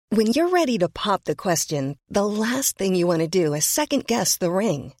When you're ready to pop the question, the last thing you want to do is second-guess the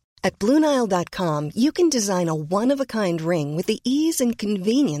ring. At BlueNile.com, you can design a one-of-a-kind ring with the ease and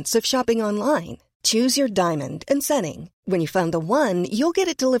convenience of shopping online. Choose your diamond and setting. When you find the one, you'll get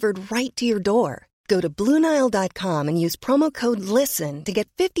it delivered right to your door. Go to BlueNile.com and use promo code LISTEN to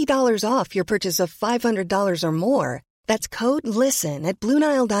get $50 off your purchase of $500 or more. That's code LISTEN at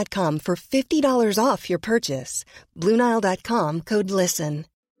BlueNile.com for $50 off your purchase. BlueNile.com, code LISTEN.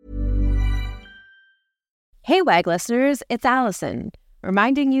 Hey, WAG listeners, it's Allison,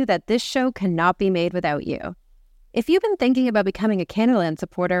 reminding you that this show cannot be made without you. If you've been thinking about becoming a Canadaland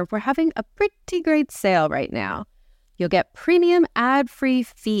supporter, we're having a pretty great sale right now. You'll get premium ad-free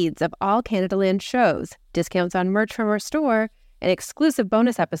feeds of all Canadaland shows, discounts on merch from our store, and exclusive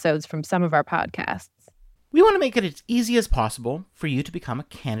bonus episodes from some of our podcasts. We want to make it as easy as possible for you to become a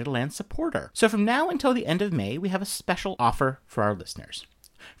Canadaland supporter. So from now until the end of May, we have a special offer for our listeners.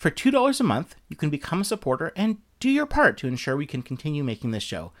 For $2 a month, you can become a supporter and do your part to ensure we can continue making this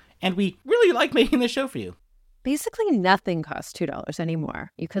show. And we really like making this show for you. Basically nothing costs $2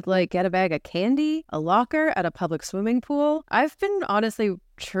 anymore. You could get a bag of candy, a locker at a public swimming pool. I've been honestly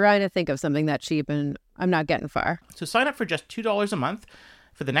trying to think of something that cheap and I'm not getting far. So sign up for just $2 a month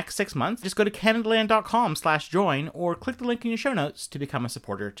for the next 6 months. Just go to canadaland.com/join or click the link in your show notes to become a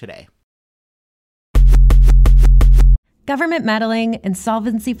supporter today. Government meddling,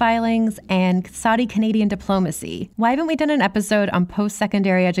 insolvency filings, and Saudi-Canadian diplomacy. Why haven't we done an episode on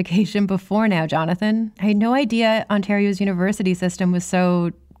post-secondary education before now, Jonathan? I had no idea Ontario's university system was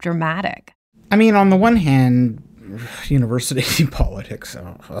so dramatic. I mean, on the one hand, university politics.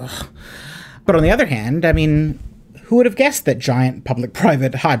 But on the other hand, I mean, who would have guessed that giant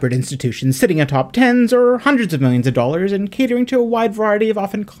public-private hybrid institutions sitting atop tens or hundreds of millions of dollars and catering to a wide variety of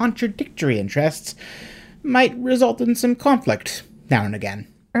often contradictory interests might result in some conflict now and again.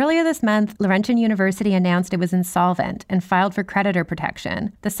 Earlier this month, Laurentian University announced it was insolvent and filed for creditor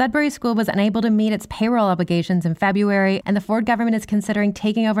protection. The Sudbury School was unable to meet its payroll obligations in February, and the Ford government is considering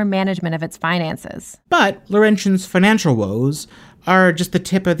taking over management of its finances. But Laurentian's financial woes are just the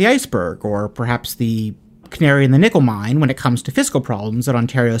tip of the iceberg, or perhaps the canary in the nickel mine when it comes to fiscal problems at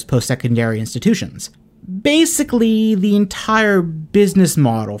Ontario's post-secondary institutions. Basically, the entire business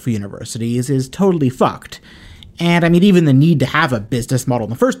model for universities is totally fucked. And I mean, even the need to have a business model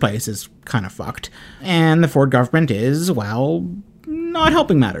in the first place is kind of fucked. And the Ford government is, well, not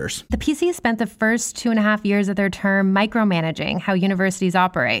helping matters. The PC spent the first 2.5 years of their term micromanaging how universities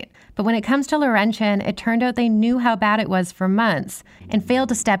operate. But when it comes to Laurentian, it turned out they knew how bad it was for months and failed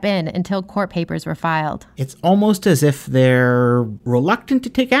to step in until court papers were filed. It's almost as if they're reluctant to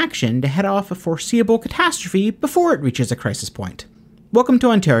take action to head off a foreseeable catastrophe before it reaches a crisis point. Welcome to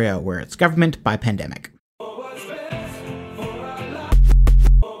Ontario, where it's government by pandemic.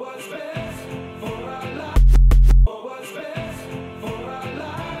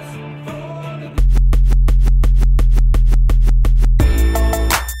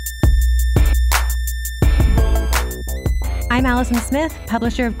 I'm Allison Smith,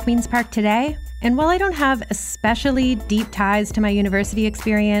 publisher of Queen's Park Today, and while I don't have especially deep ties to my university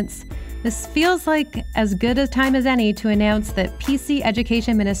experience, this feels like as good a time as any to announce that PC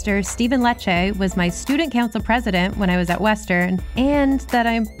Education Minister Stephen Lecce was my student council president when I was at Western, and that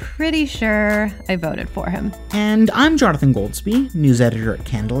I'm pretty sure I voted for him. And I'm Jonathan Goldsby, news editor at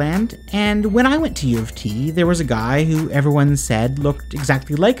Canadaland, and when I went to U of T, there was a guy who everyone said looked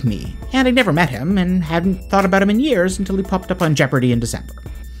exactly like me, and I'd never met him and hadn't thought about him in years until he popped up on Jeopardy in December.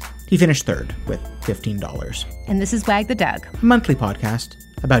 He finished third with $15. And this is Wag the Doug, a monthly podcast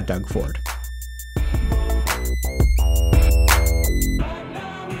about Doug Ford.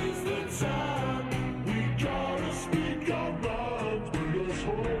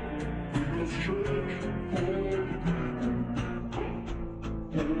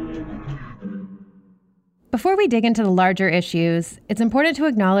 Before we dig into the larger issues, it's important to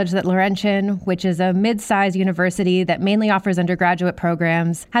acknowledge that Laurentian, which is a mid-sized university that mainly offers undergraduate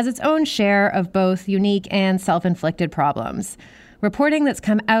programs, has its own share of both unique and self-inflicted problems. Reporting that's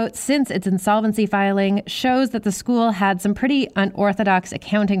come out since its insolvency filing shows that the school had some pretty unorthodox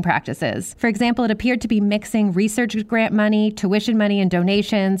accounting practices. For example, it appeared to be mixing research grant money, tuition money, and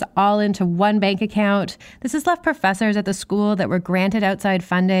donations all into one bank account. This has left professors at the school that were granted outside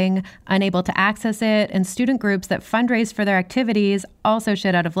funding unable to access it, and student groups that fundraise for their activities also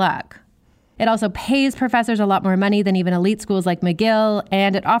shit out of luck. It also pays professors a lot more money than even elite schools like McGill,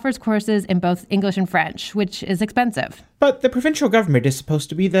 and it offers courses in both English and French, which is expensive. But the provincial government is supposed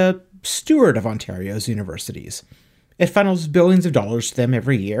to be the steward of Ontario's universities. It funnels billions of dollars to them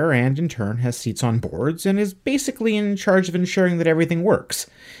every year and in turn has seats on boards and is basically in charge of ensuring that everything works,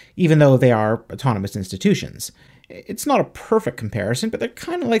 even though they are autonomous institutions. It's not a perfect comparison, but they're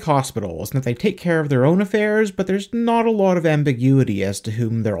kind of like hospitals, in that they take care of their own affairs, but there's not a lot of ambiguity as to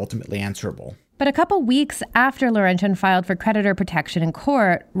whom they're ultimately answerable. But a couple weeks after Laurentian filed for creditor protection in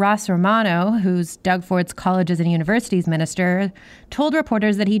court, Ross Romano, who's Doug Ford's Colleges and Universities minister, told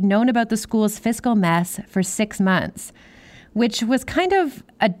reporters that he'd known about the school's fiscal mess for 6 months, which was kind of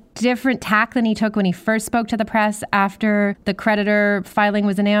a different tack than he took when he first spoke to the press after the creditor filing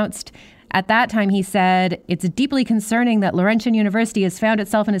was announced. At that time, he said, "It's deeply concerning that Laurentian University has found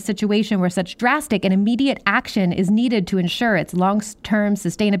itself in a situation where such drastic and immediate action is needed to ensure its long-term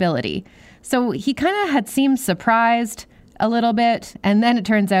sustainability." So he kind of had seemed surprised a little bit, and then it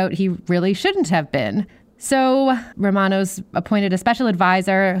turns out he really shouldn't have been. So Romano's appointed a special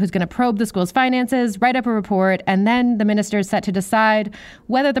advisor who's going to probe the school's finances, write up a report, and then the minister is set to decide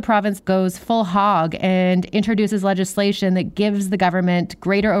whether the province goes full hog and introduces legislation that gives the government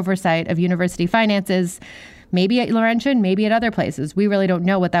greater oversight of university finances, maybe at Laurentian, maybe at other places. We really don't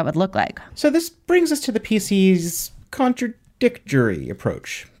know what that would look like. So this brings us to the PC's contradictory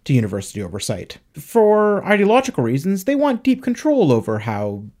approach to university oversight. For ideological reasons, they want deep control over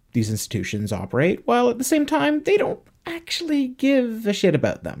how these institutions operate, while at the same time, they don't actually give a shit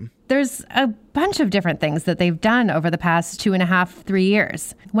about them. There's a bunch of different things that they've done over the past 2.5, 3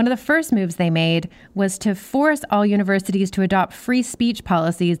 years. One of the first moves they made was to force all universities to adopt free speech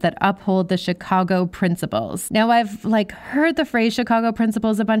policies that uphold the Chicago Principles. Now, I've heard the phrase Chicago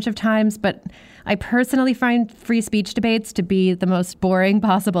Principles a bunch of times, but I personally find free speech debates to be the most boring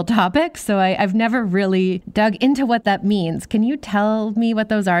possible topic, so I've never really dug into what that means. Can you tell me what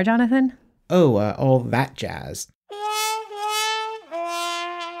those are, Jonathan? All that jazz.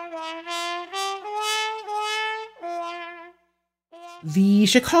 The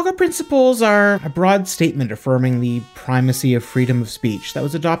Chicago Principles are a broad statement affirming the primacy of freedom of speech that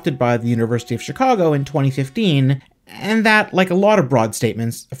was adopted by the University of Chicago in 2015, and that, like a lot of broad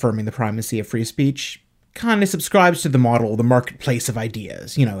statements affirming the primacy of free speech, kind of subscribes to the model, the marketplace of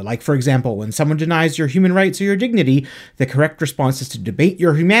ideas. Like, for example, when someone denies your human rights or your dignity, the correct response is to debate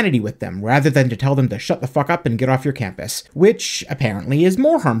your humanity with them, rather than to tell them to shut the fuck up and get off your campus, which apparently is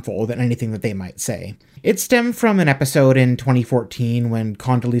more harmful than anything that they might say. It stemmed from an episode in 2014 when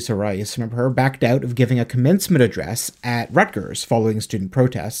Condoleezza Rice, remember her, backed out of giving a commencement address at Rutgers following student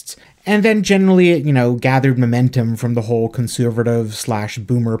protests, and then generally, gathered momentum from the whole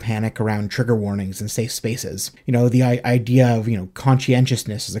conservative/boomer panic around trigger warnings and safe spaces. The idea of,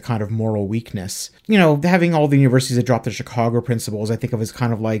 conscientiousness as a kind of moral weakness. Having all the universities adopt the Chicago Principles, I think of as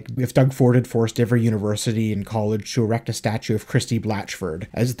kind of like if Doug Ford had forced every university and college to erect a statue of Christy Blatchford,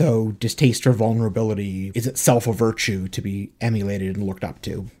 as though distaste for vulnerability is itself a virtue to be emulated and looked up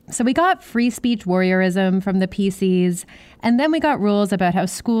to. So we got free speech warriorism from the PCs, and then we got rules about how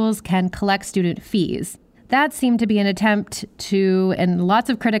schools can collect student fees. That seemed to be an attempt to, in lots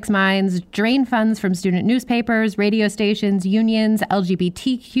of critics' minds, drain funds from student newspapers, radio stations, unions,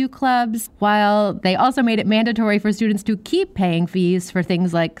 LGBTQ clubs, while they also made it mandatory for students to keep paying fees for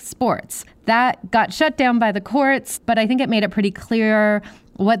things like sports. That got shut down by the courts, but I think it made it pretty clear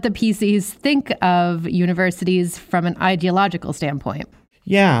what the PCs think of universities from an ideological standpoint.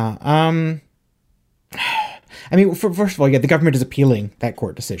 Yeah, first of all, the government is appealing that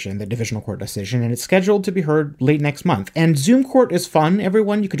court decision, the divisional court decision, and it's scheduled to be heard late next month. And Zoom court is fun,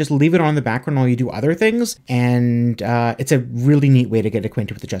 everyone. You could just leave it on in the background while you do other things, and it's a really neat way to get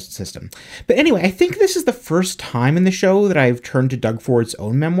acquainted with the justice system. But anyway, I think this is the first time in the show that I've turned to Doug Ford's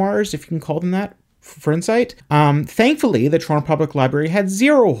own memoirs, if you can call them that, for insight. Thankfully, the Toronto Public Library had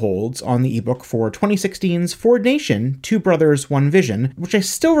 0 holds on the ebook for 2016's Ford Nation, Two Brothers, One Vision, which I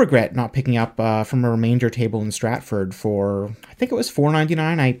still regret not picking up from a remainder table in Stratford for, I think it was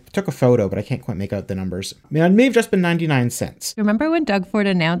 $4.99. I took a photo, but I can't quite make out the numbers. It may have just been 99 cents. Remember when Doug Ford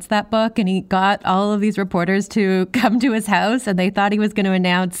announced that book and he got all of these reporters to come to his house and they thought he was going to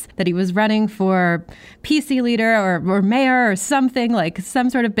announce that he was running for PC leader or mayor or something, like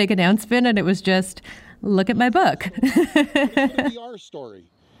some sort of big announcement, and it was just, look at my book. It's going to be our story.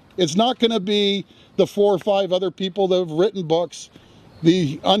 It's not going to be the 4 or 5 other people that have written books,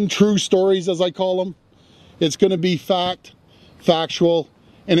 the untrue stories, as I call them. It's going to be factual,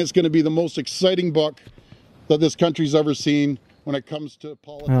 and it's going to be the most exciting book that this country's ever seen when it comes to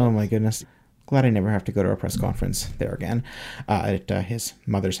politics. Oh my goodness. Glad I never have to go to a press conference there again at his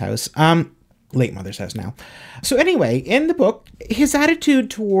mother's house. Late mother's house now. So anyway, in the book, his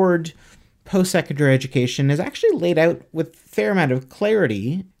attitude toward post-secondary education is actually laid out with a fair amount of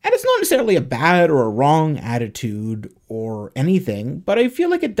clarity, and it's not necessarily a bad or a wrong attitude or anything, but I feel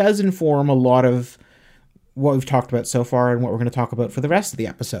like it does inform a lot of what we've talked about so far and what we're going to talk about for the rest of the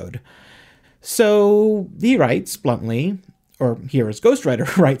episode. So he writes bluntly, or here his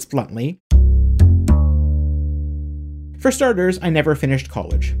ghostwriter writes bluntly, "For starters, I never finished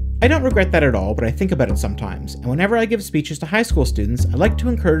college. I don't regret that at all, but I think about it sometimes, and whenever I give speeches to high school students, I like to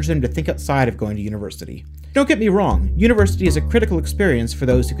encourage them to think outside of going to university. Don't get me wrong, university is a critical experience for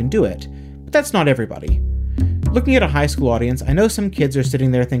those who can do it, but that's not everybody. Looking at a high school audience, I know some kids are sitting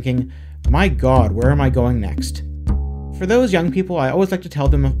there thinking, my God, where am I going next? For those young people, I always like to tell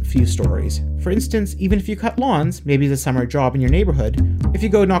them a few stories. For instance, even if you cut lawns, maybe it's a summer job in your neighborhood, if you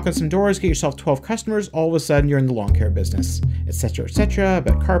go knock on some doors, get yourself 12 customers, all of a sudden you're in the lawn care business, etc.,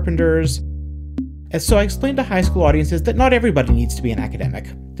 about carpenters. And so I explained to high school audiences that not everybody needs to be an academic.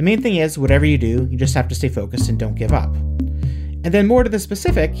 The main thing is, whatever you do, you just have to stay focused and don't give up. And then more to the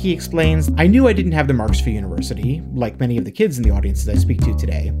specific, he explains, I knew I didn't have the marks for university, like many of the kids in the audiences I speak to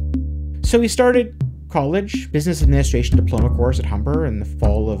today. So he started college, business administration diploma course at Humber in the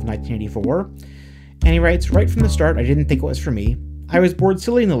fall of 1984. And he writes, right from the start, I didn't think it was for me. I was bored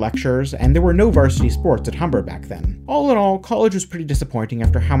silly in the lectures, and there were no varsity sports at Humber back then. All in all, college was pretty disappointing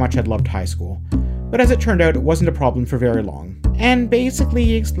after how much I'd loved high school. But as it turned out, it wasn't a problem for very long. And basically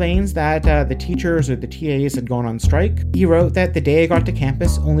he explains that the teachers or the TAs had gone on strike. He wrote that the day I got to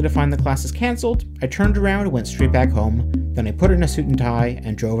campus, only to find the classes cancelled, I turned around and went straight back home. Then I put on a suit and tie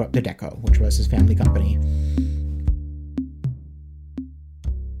and drove up to Deco, which was his family company.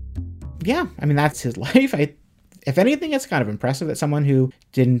 Yeah, I mean, that's his life. If anything, it's kind of impressive that someone who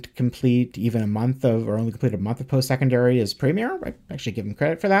didn't complete even a month of, or only completed a month of post-secondary is premier. I actually give him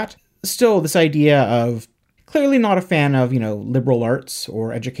credit for that. Still, this idea of clearly not a fan of, liberal arts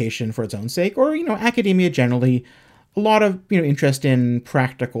or education for its own sake, or, academia generally, a lot of, interest in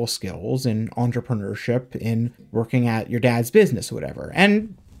practical skills, in entrepreneurship, in working at your dad's business or whatever.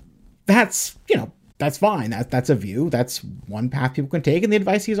 And that's, that's fine. That's a view. That's one path people can take. And the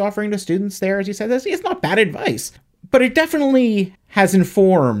advice he's offering to students there, as he says, it's not bad advice. But it definitely has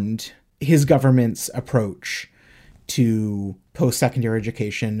informed his government's approach to post-secondary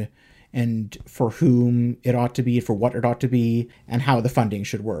education and for whom it ought to be, for what it ought to be, and how the funding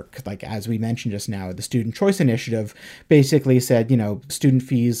should work. Like, as we mentioned just now, the Student Choice Initiative basically said, student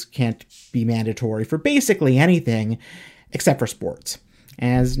fees can't be mandatory for basically anything except for sports.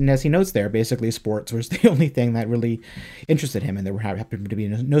 As he notes there, basically sports was the only thing that really interested him, and there happened to be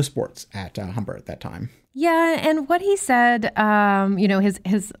no sports at Humber at that time. Yeah, and what he said,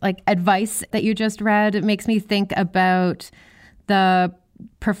 his advice that you just read makes me think about the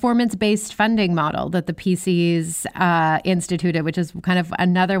performance-based funding model that the PCs instituted, which is kind of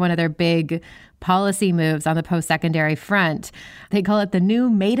another one of their big policy moves on the post-secondary front. They call it the new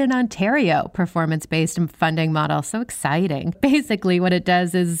Made in Ontario performance-based funding model. So exciting. Basically, what it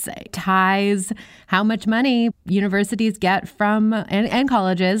does is ties how much money universities get from, and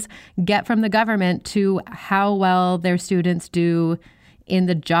colleges get from the government to how well their students do in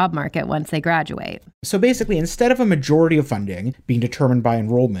the job market once they graduate. So basically, instead of a majority of funding being determined by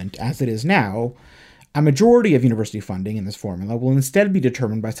enrollment, as it is now, a majority of university funding in this formula will instead be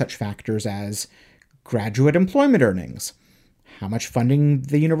determined by such factors as graduate employment earnings, how much funding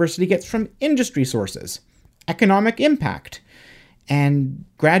the university gets from industry sources, economic impact, and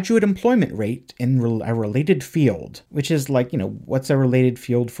graduate employment rate in a related field, which is like, what's a related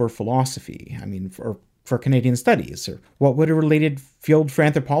field for philosophy? I mean, for Canadian studies, or what would a related field for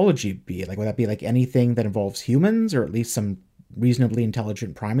anthropology be? Like, would that be like anything that involves humans, or at least some reasonably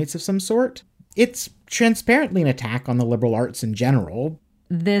intelligent primates of some sort? It's transparently an attack on the liberal arts in general.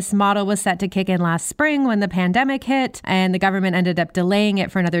 This model was set to kick in last spring when the pandemic hit, and the government ended up delaying it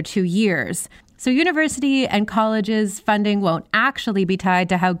for another 2 years. So university and colleges' funding won't actually be tied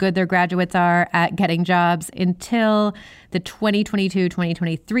to how good their graduates are at getting jobs until the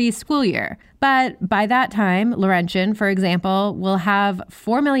 2022-2023 school year. But by that time, Laurentian, for example, will have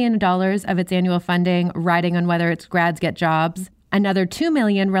 $4 million of its annual funding riding on whether its grads get jobs, another $2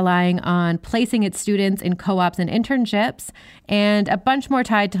 million relying on placing its students in co-ops and internships, and a bunch more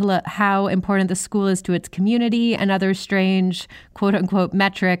tied to how important the school is to its community and other strange quote-unquote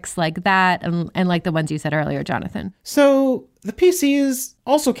metrics like that, and like the ones you said earlier, Jonathan. So the PCs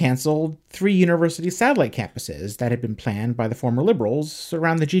also canceled 3 university satellite campuses that had been planned by the former Liberals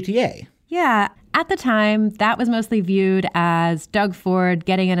around the GTA. Yeah, at the time, that was mostly viewed as Doug Ford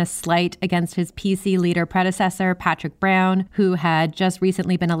getting in a slight against his PC leader predecessor, Patrick Brown, who had just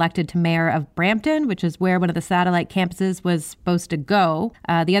recently been elected to mayor of Brampton, which is where one of the satellite campuses was supposed to go.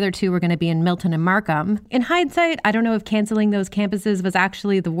 The other 2 were going to be in Milton and Markham. In hindsight, I don't know if canceling those campuses was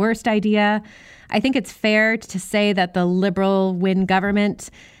actually the worst idea. I think it's fair to say that the Liberal win government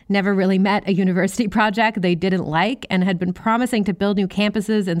never really met a university project they didn't like and had been promising to build new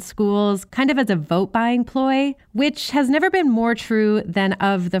campuses and schools kind of as a vote-buying ploy, which has never been more true than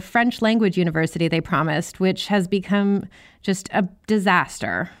of the French language university they promised, which has become just a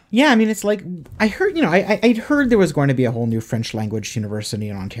disaster. Yeah, I mean, it's like, I heard, I'd heard there was going to be a whole new French language university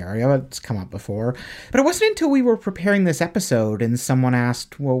in Ontario. It's come up before. But it wasn't until we were preparing this episode and someone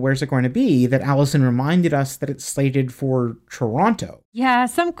asked, well, where's it going to be, that Allison reminded us that it's slated for Toronto. Yeah,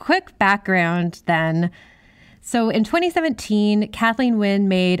 some quick background then. So in 2017, Kathleen Wynne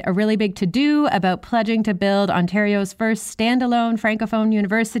made a really big to-do about pledging to build Ontario's first standalone Francophone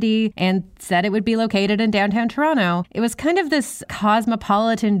university and said it would be located in downtown Toronto. It was kind of this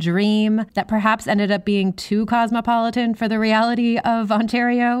cosmopolitan dream that perhaps ended up being too cosmopolitan for the reality of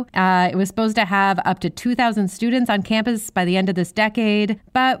Ontario. It was supposed to have up to 2,000 students on campus by the end of this decade.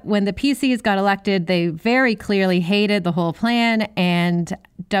 But when the PCs got elected, they very clearly hated the whole plan, and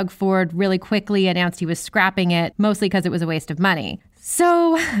Doug Ford really quickly announced he was scrapping it, mostly because it was a waste of money.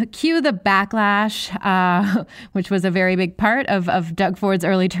 So cue the backlash, which was a very big part of Doug Ford's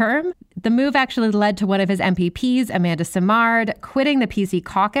early term. The move actually led to one of his MPPs, Amanda Simard, quitting the PC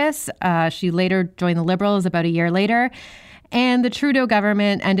caucus. She later joined the Liberals about a year later. And the Trudeau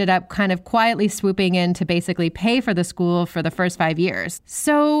government ended up kind of quietly swooping in to basically pay for the school for the first 5 years.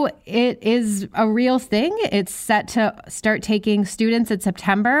 So it is a real thing. It's set to start taking students in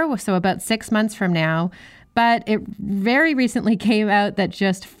September, so about 6 months from now. But it very recently came out that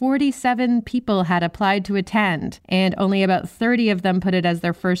just 47 people had applied to attend, and only about 30 of them put it as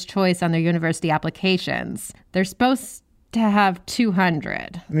their first choice on their university applications. They're supposed to have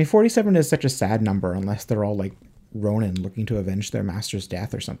 200. I mean, 47 is such a sad number unless they're all like Ronin looking to avenge their master's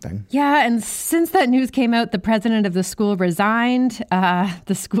death or something. Yeah, and since that news came out, the president of the school resigned.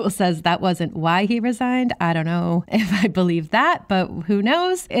 The school says that wasn't why he resigned. I don't know if I believe that, but who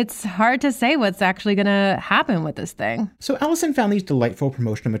knows? It's hard to say what's actually going to happen with this thing. So Allison found these delightful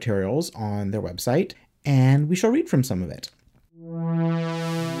promotional materials on their website, and we shall read from some of it.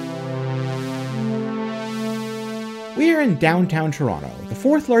 We are in downtown Toronto, the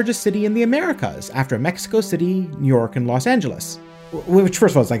fourth largest city in the Americas after Mexico City, New York, and Los Angeles. Which,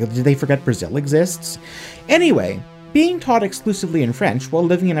 first of all, it's like, did they forget Brazil exists? Anyway, being taught exclusively in French while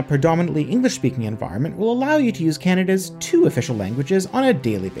living in a predominantly English-speaking environment will allow you to use Canada's 2 official languages on a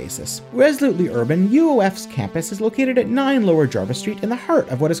daily basis. Resolutely urban, UOF's campus is located at 9 Lower Jarvis Street in the heart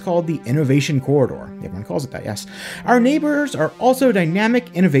of what is called the Innovation Corridor. Everyone calls it that, yes. Our neighbors are also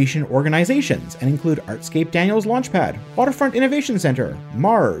dynamic innovation organizations and include Artscape Daniels Launchpad, Waterfront Innovation Center,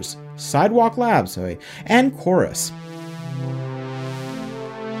 Mars, Sidewalk Labs, and Chorus.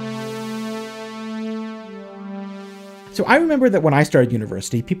 So I remember that when I started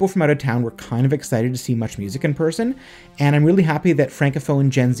university, people from out of town were kind of excited to see Much Music in person, and I'm really happy that Francophone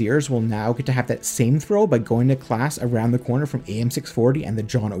Gen Zers will now get to have that same thrill by going to class around the corner from AM 640 and the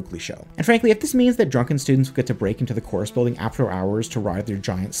John Oakley Show. And frankly, if this means that drunken students will get to break into the Chorus building after hours to ride their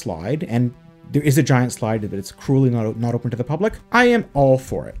giant slide, and there is a giant slide but it's cruelly not open to the public, I am all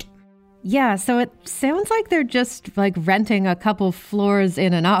for it. Yeah, so it sounds like they're just like renting a couple floors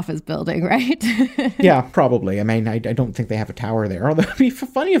in an office building, right? Yeah, probably. I mean, I don't think they have a tower there, although it'd be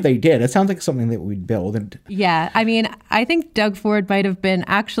funny if they did. It sounds like something that we'd build. Yeah, I mean, I think Doug Ford might have been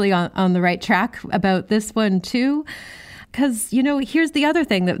actually on the right track about this one too. Because, here's the other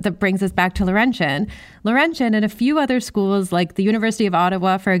thing that brings us back to Laurentian. Laurentian and a few other schools, like the University of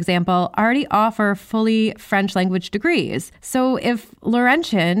Ottawa, for example, already offer fully French language degrees. So if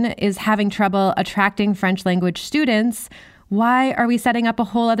Laurentian is having trouble attracting French language students, why are we setting up a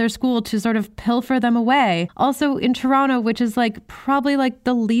whole other school to sort of pilfer them away? Also in Toronto, which is probably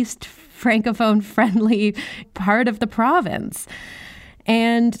the least Francophone friendly part of the province.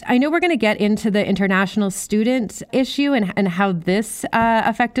 And I know we're going to get into the international student issue and how this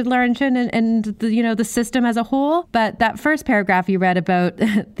affected Laurentian and the system as a whole. But that first paragraph you read about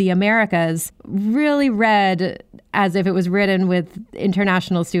the Americas really read as if it was written with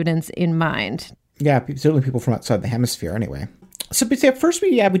international students in mind. Yeah, certainly people from outside the hemisphere anyway. So first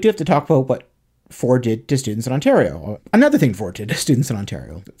we do have to talk about what Ford did to students in Ontario. Another thing Ford did to students in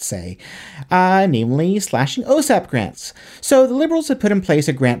Ontario, let's say, namely slashing OSAP grants. So the Liberals had put in place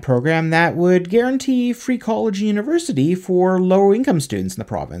a grant program that would guarantee free college and university for lower income students in the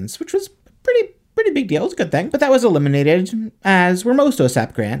province, which was pretty big deal. It's a good thing. But that was eliminated, as were most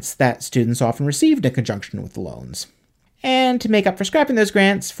OSAP grants that students often received in conjunction with the loans. And to make up for scrapping those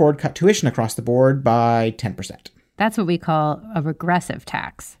grants, Ford cut tuition across the board by 10%. That's what we call a regressive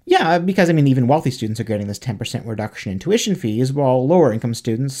tax. Yeah, because, even wealthy students are getting this 10% reduction in tuition fees, while lower income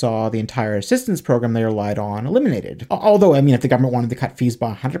students saw the entire assistance program they relied on eliminated. Although, if the government wanted to cut fees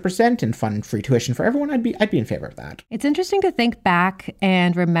by 100% and fund free tuition for everyone, I'd be in favor of that. It's interesting to think back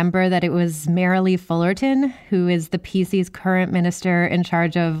and remember that it was Marilee Fullerton, who is the PC's current minister in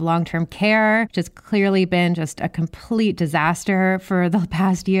charge of long-term care, which has clearly been just a complete disaster for the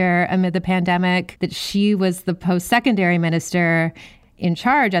past year amid the pandemic, that she was the post-secondary minister in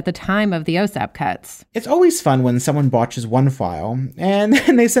charge at the time of the OSAP cuts. It's always fun when someone botches one file and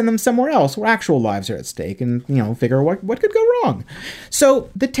then they send them somewhere else where actual lives are at stake and, figure what could go wrong. So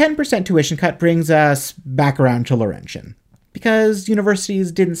the 10% tuition cut brings us back around to Laurentian. Because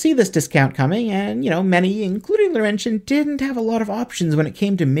universities didn't see this discount coming and, many, including Laurentian, didn't have a lot of options when it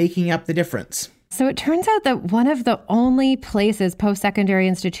came to making up the difference. So it turns out that one of the only places post-secondary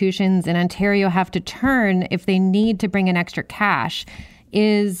institutions in Ontario have to turn if they need to bring in extra cash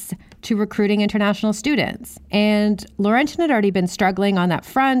is to recruiting international students. And Laurentian had already been struggling on that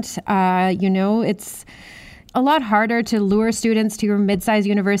front. It's a lot harder to lure students to your mid-sized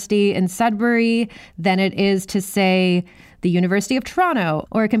university in Sudbury than it is to, say, the University of Toronto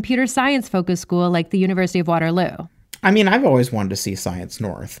or a computer science-focused school like the University of Waterloo. I've always wanted to see Science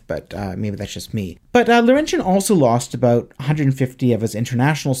North, but maybe that's just me. But Laurentian also lost about 150 of its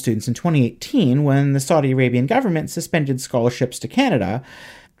international students in 2018 when the Saudi Arabian government suspended scholarships to Canada,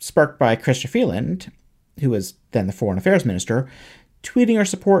 sparked by Chrystia Freeland, who was then the Foreign Affairs Minister, tweeting her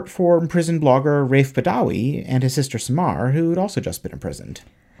support for imprisoned blogger Raif Badawi and his sister Samar, who had also just been imprisoned.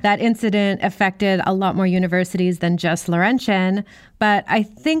 That incident affected a lot more universities than just Laurentian, but I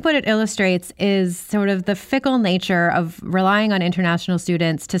think what it illustrates is sort of the fickle nature of relying on international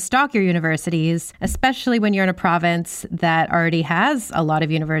students to stock your universities, especially when you're in a province that already has a lot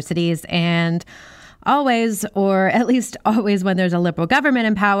of universities and always, or at least always when there's a Liberal government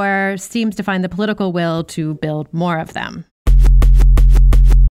in power, seems to find the political will to build more of them.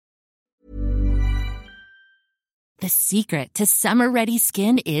 The secret to summer-ready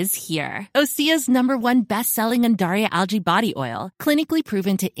skin is here. Osea's #1 best-selling Undaria Algae Body Oil, clinically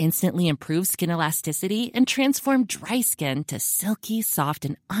proven to instantly improve skin elasticity and transform dry skin to silky, soft,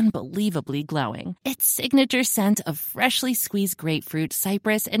 and unbelievably glowing. Its signature scent of freshly squeezed grapefruit,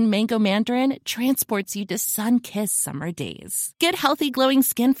 cypress, and mango mandarin transports you to sun-kissed summer days. Get healthy, glowing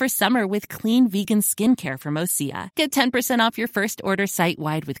skin for summer with clean, vegan skincare from Osea. Get 10% off your first order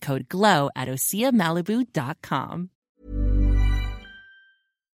site-wide with code GLOW at OseaMalibu.com.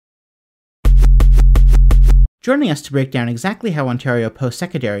 Joining us to break down exactly how Ontario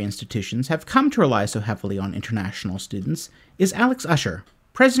post-secondary institutions have come to rely so heavily on international students is Alex Usher,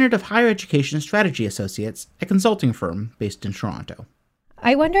 president of Higher Education Strategy Associates, a consulting firm based in Toronto.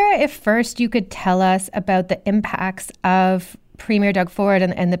 I wonder if first you could tell us about the impacts of Premier Doug Ford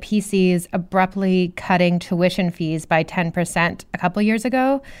and the PCs abruptly cutting tuition fees by 10% a couple years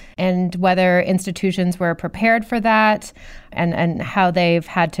ago, and whether institutions were prepared for that and how they've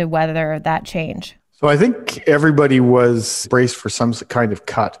had to weather that change. So I think everybody was braced for some kind of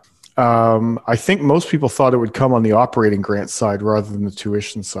cut. I think most people thought it would come on the operating grant side rather than the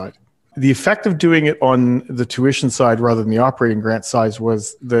tuition side. The effect of doing it on the tuition side rather than the operating grant side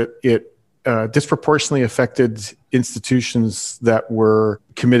was that it disproportionately affected institutions that were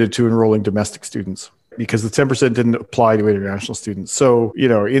committed to enrolling domestic students, because the 10% didn't apply to international students. So,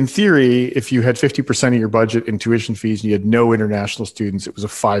 in theory, if you had 50% of your budget in tuition fees and you had no international students, it was a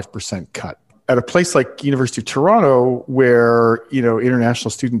 5% cut. At a place like University of Toronto, where, international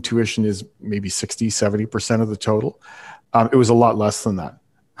student tuition is maybe 60, 70% of the total, it was a lot less than that.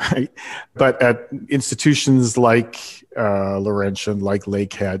 Right? But at institutions like Laurentian, like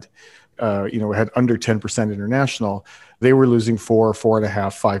Lakehead, had under 10% international, they were losing 4.5%,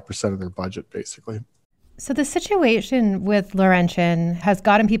 5% of their budget, basically. So the situation with Laurentian has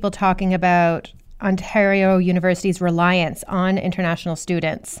gotten people talking about Ontario University's reliance on international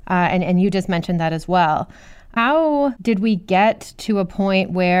students. And you just mentioned that as well. How did we get to a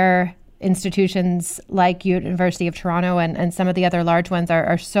point where institutions like University of Toronto and some of the other large ones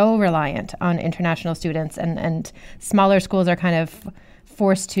are so reliant on international students and smaller schools are kind of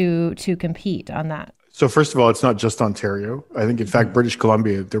forced to compete on that? So first of all, it's not just Ontario. I think, in fact, British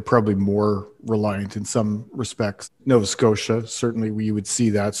Columbia, they're probably more reliant in some respects. Nova Scotia, certainly we would see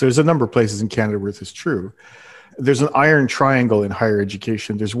that. So there's a number of places in Canada where this is true. There's an iron triangle in higher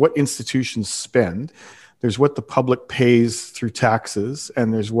education. There's what institutions spend, there's what the public pays through taxes,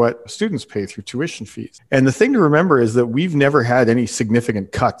 and there's what students pay through tuition fees. And the thing to remember is that we've never had any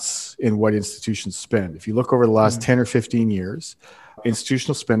significant cuts in what institutions spend. If you look over the last 10 or 15 years,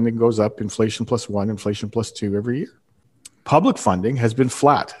 Institutional spending goes up, inflation +1, inflation +2 every year. Public funding has been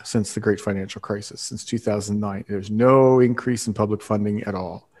flat since the Great Financial Crisis, since 2009. There's no increase in public funding at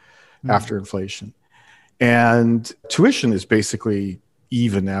all after inflation. And tuition is basically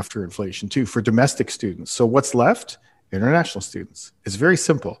even after inflation too for domestic students. So what's left? International students. It's very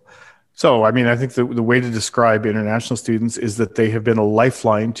simple. So, I mean, I think the way to describe international students is that they have been a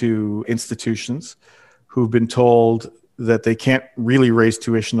lifeline to institutions who've been told that they can't really raise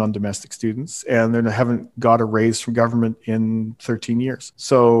tuition on domestic students, and they haven't got a raise from government in 13 years.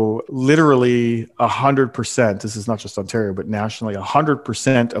 So literally 100%, this is not just Ontario, but nationally,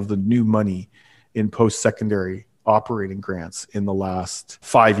 100% of the new money in post-secondary operating grants in the last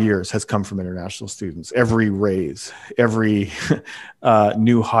 5 years has come from international students. Every raise, every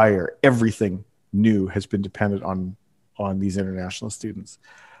new hire, everything new has been dependent on these international students.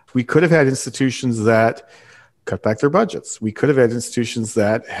 We could have had institutions that cut back their budgets. We could have had institutions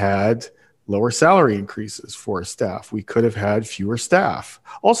that had lower salary increases for staff. We could have had fewer staff,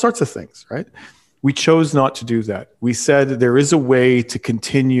 all sorts of things, right? We chose not to do that. We said there is a way to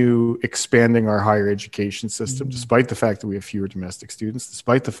continue expanding our higher education system, despite the fact that we have fewer domestic students,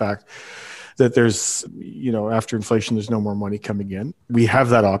 despite the fact that there's, after inflation, there's no more money coming in. We have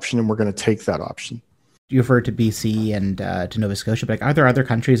that option, and we're going to take that option. You refer to BC and to Nova Scotia, but are there other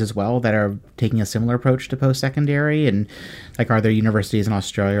countries as well that are taking a similar approach to post-secondary? And are there universities in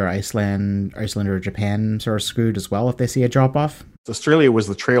Australia or Iceland or Japan sort of screwed as well if they see a drop-off? Australia was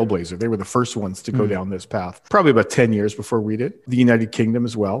the trailblazer. They were the first ones to go down this path, probably about 10 years before we did. The United Kingdom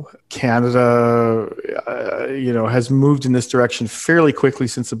as well. Canada, has moved in this direction fairly quickly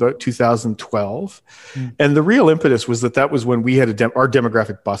since about 2012. And the real impetus was that was when we had our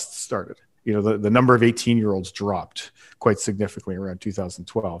demographic bust started. The number of 18-year-olds dropped quite significantly around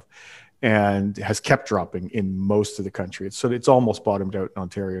 2012 and has kept dropping in most of the country. So it's almost bottomed out in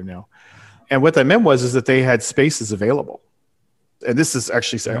Ontario now. And what that meant is that they had spaces available. And this is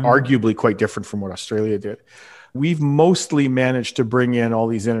actually arguably quite different from what Australia did. We've mostly managed to bring in all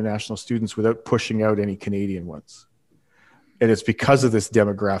these international students without pushing out any Canadian ones. And it's because of this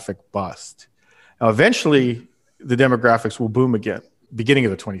demographic bust. Now, eventually, the demographics will boom again, beginning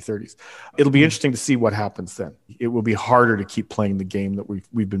of the 2030s. It'll be interesting to see what happens then. It will be harder to keep playing the game that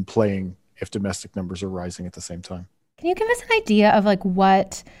we've been playing if domestic numbers are rising at the same time. Can you give us an idea of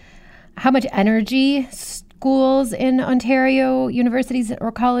how much energy schools in Ontario, universities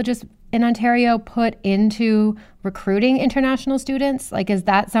or colleges in Ontario put into recruiting international students? Is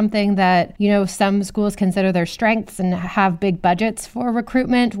that something that, some schools consider their strengths and have big budgets for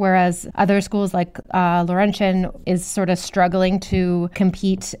recruitment, whereas other schools like Laurentian is sort of struggling to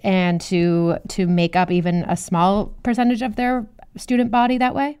compete and to make up even a small percentage of their student body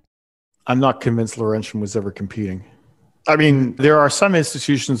that way? I'm not convinced Laurentian was ever competing. I mean, there are some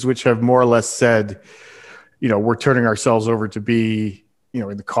institutions which have more or less said, we're turning ourselves over to be,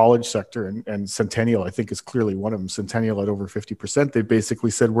 in the college sector, and Centennial, I think, is clearly one of them. Centennial at over 50%, they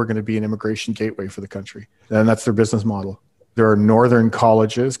basically said, we're going to be an immigration gateway for the country. And that's their business model. There are northern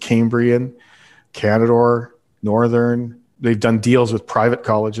colleges, Cambrian, Canadore, Northern. They've done deals with private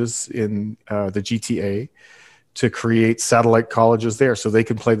colleges in the GTA to create satellite colleges there so they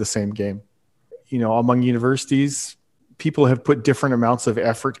can play the same game. Among universities, people have put different amounts of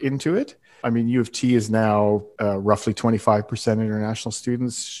effort into it. I mean, U of T is now roughly 25% international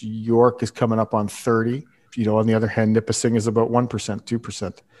students. York is coming up on 30. On the other hand, Nipissing is about 1%,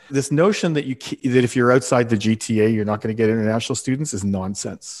 2%. This notion that that if you're outside the GTA, you're not going to get international students is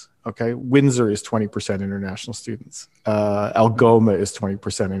nonsense. Okay, Windsor is 20% international students. Algoma is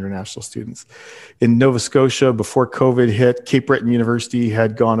 20% international students. In Nova Scotia, before COVID hit, Cape Breton University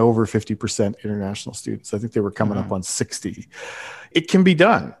had gone over 50% international students. I think they were coming up on 60. It can be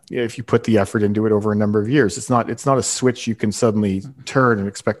done if you put the effort into it over a number of years. It's not a switch you can suddenly turn and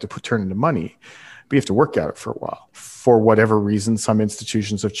expect to turn into money. But you have to work at it for a while. For whatever reason, some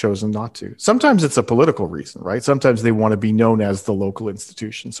institutions have chosen not to. Sometimes it's a political reason, right? Sometimes they want to be known as the local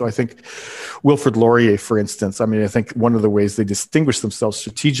institution. So I think Wilfrid Laurier, for instance, I think one of the ways they distinguish themselves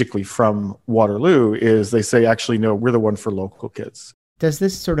strategically from Waterloo is they say, actually, no, we're the one for local kids. Does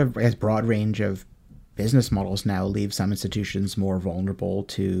this sort of broad range of business models now leave some institutions more vulnerable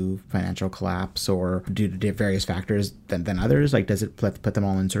to financial collapse or due to various factors than others? Does it put them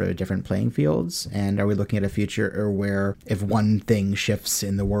all in sort of different playing fields? And are we looking at a future where if one thing shifts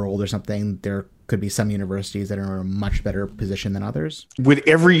in the world or something, there could be some universities that are in a much better position than others? Would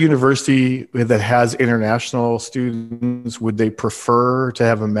every university that has international students, would they prefer to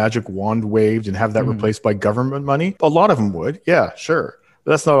have a magic wand waved and have that replaced by government money? A lot of them would. Yeah, sure.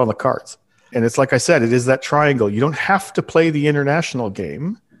 But that's not on the cards. And it's like I said, it is that triangle. You don't have to play the international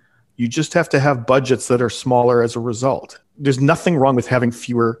game. You just have to have budgets that are smaller as a result. There's nothing wrong with having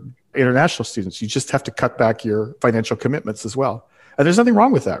fewer international students. You just have to cut back your financial commitments as well. And there's nothing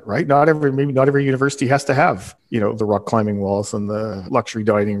wrong with that, right? Maybe not every university has to have, the rock climbing walls and the luxury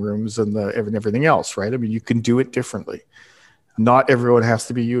dining rooms and everything else, right? I mean, you can do it differently. Not everyone has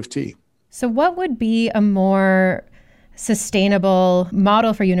to be U of T. So what would be a more sustainable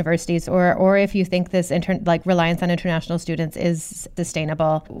model for universities, or if you think this reliance on international students is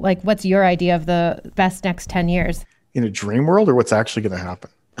sustainable, what's your idea of the best next 10 years? In a dream world, or what's actually going to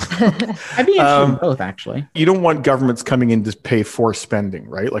happen? I'd be interested in both, actually. You don't want governments coming in to pay for spending,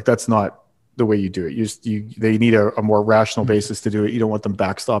 right? Like, that's not the way you do it. They need a more rational basis to do it. You don't want them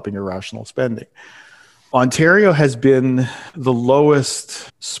backstopping irrational spending. Ontario has been the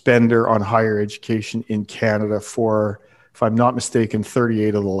lowest spender on higher education in Canada for, if I'm not mistaken,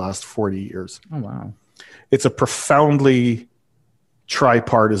 38 of the last 40 years. Oh, wow. It's a profoundly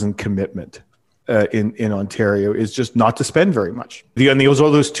tripartisan commitment in Ontario, is just not to spend very much.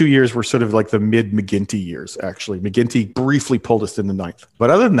 Those 2 years were sort of like the mid-McGuinty years, actually. McGuinty briefly pulled us in the ninth. But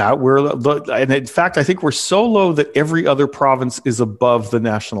other than that, and in fact, I think we're so low that every other province is above the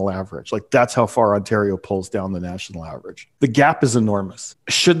national average. Like, that's how far Ontario pulls down the national average. The gap is enormous.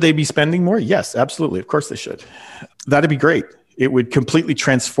 Should they be spending more? Yes, absolutely. Of course they should. That'd be great. It would completely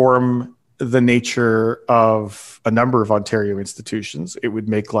transform the nature of a number of Ontario institutions. It would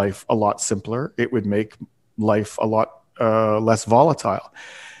make life a lot simpler. It would make life a lot less volatile.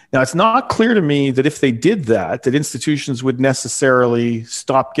 Now, it's not clear to me that if they did that institutions would necessarily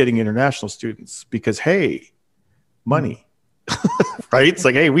stop getting international students because, hey, money, right? It's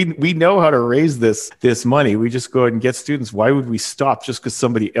like, hey, we know how to raise this money. We just go ahead and get students. Why would we stop just because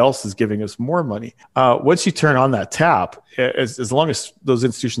somebody else is giving us more money? Once you turn on that tap, as long as those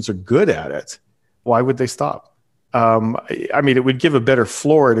institutions are good at it, why would they stop? I mean, it would give a better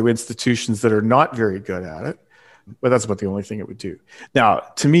floor to institutions that are not very good at it, but that's about the only thing it would do. Now,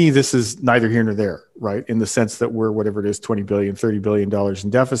 to me, this is neither here nor there, right? In the sense that we're, whatever it is, $20 billion, $30 billion in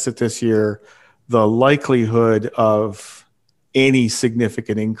deficit this year. The likelihood of any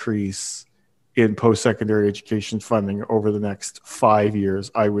significant increase in post-secondary education funding over the next 5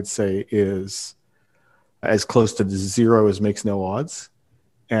 years, I would say, is as close to zero as makes no odds.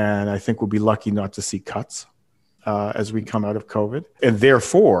 And I think we'll be lucky not to see cuts as we come out of COVID. And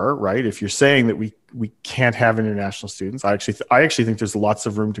therefore, right, if you're saying that we can't have international students, I actually think there's lots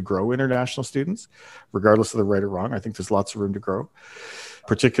of room to grow international students, regardless of the right or wrong. I think there's lots of room to grow,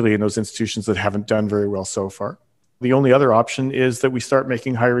 particularly in those institutions that haven't done very well so far. The only other option is that we start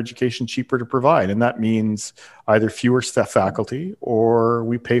making higher education cheaper to provide. And that means either fewer staff faculty or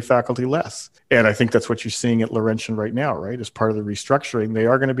we pay faculty less. And I think that's what you're seeing at Laurentian right now, right? As part of the restructuring, they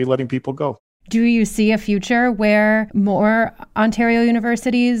are going to be letting people go. Do you see a future where more Ontario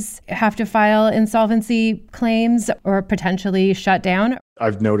universities have to file insolvency claims or potentially shut down?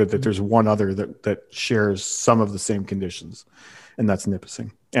 I've noted that there's one other that shares some of the same conditions, and that's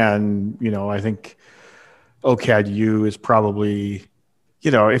Nipissing. And, I think OCAD-U is probably,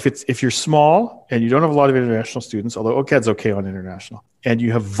 if you're small and you don't have a lot of international students, although OCAD's okay on international, and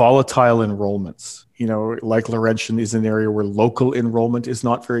you have volatile enrollments, like Laurentian is an area where local enrollment is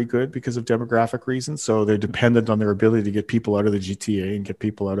not very good because of demographic reasons. So they're dependent on their ability to get people out of the GTA and get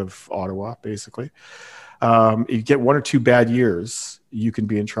people out of Ottawa, basically. If you get 1 or 2 bad years, you can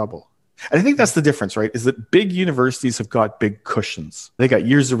be in trouble. And I think that's the difference, right? Is that big universities have got big cushions. They got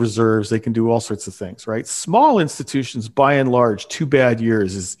years of reserves. They can do all sorts of things, right? Small institutions, by and large, 2 bad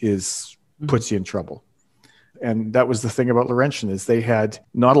years is puts you in trouble. And that was the thing about Laurentian, is they had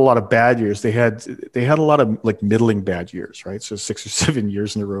not a lot of bad years. They had a lot of like middling bad years, right? So 6 or 7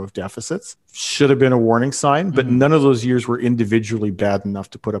 years in a row of deficits. Should have been a warning sign, but none of those years were individually bad enough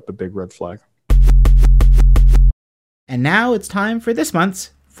to put up a big red flag. And now it's time for this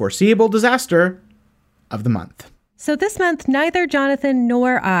month's Foreseeable Disaster of the Month. So this month, neither Jonathan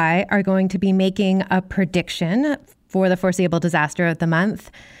nor I are going to be making a prediction for the Foreseeable Disaster of the Month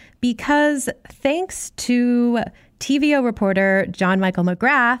because thanks to TVO reporter John Michael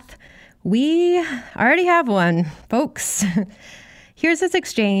McGrath, we already have one, folks. Here's his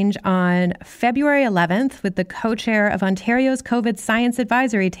exchange on February 11th with the co-chair of Ontario's COVID Science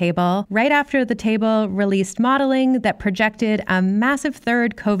Advisory Table, right after the table released modeling that projected a massive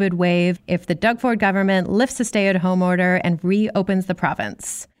third COVID wave if the Doug Ford government lifts the stay-at-home order and reopens the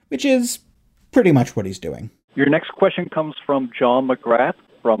province. Which is pretty much what he's doing. Your next question comes from John McGrath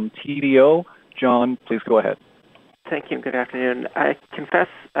from TVO. John, please go ahead. Thank you. Good afternoon. I confess,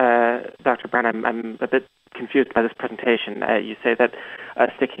 Dr. Brown, I'm a bit confused by this presentation. You say that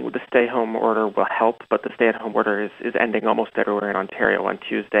sticking with the stay-home order will help, but the stay-at-home order is ending almost everywhere in Ontario on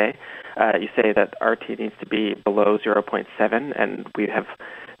Tuesday. You say that RT needs to be below 0.7, and we have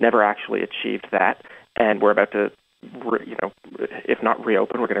never actually achieved that. And we're about to, if not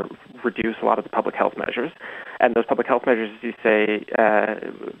reopen, we're going to reduce a lot of the public health measures. And those public health measures, as you say,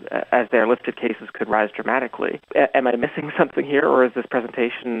 as they're lifted, cases could rise dramatically. Am I missing something here, or is this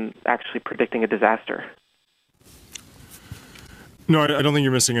presentation actually predicting a disaster? No, I don't think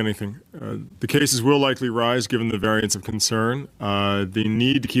you're missing anything. The cases will likely rise given the variants of concern. The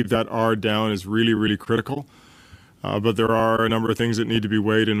need to keep that R down is really, really critical. But there are a number of things that need to be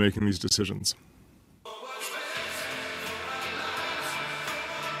weighed in making these decisions.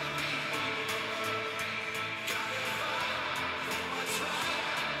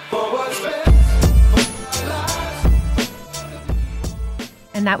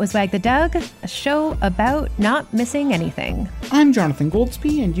 And that was Wag the Dug, a show about not missing anything. I'm Jonathan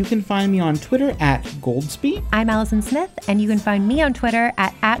Goldsby, and you can find me on Twitter at Goldsby. I'm Allison Smith, and you can find me on Twitter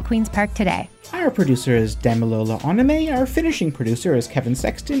at Queen's Park Today. Our producer is Damilola Onome, our finishing producer is Kevin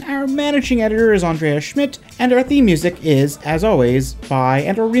Sexton, our managing editor is Andrea Schmidt, and our theme music is, as always, by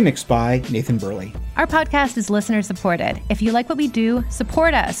and or remixed by Nathan Burley. Our podcast is listener supported. If you like what we do,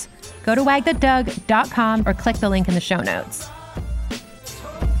 support us. Go to wagthedug.com or click the link in the show notes.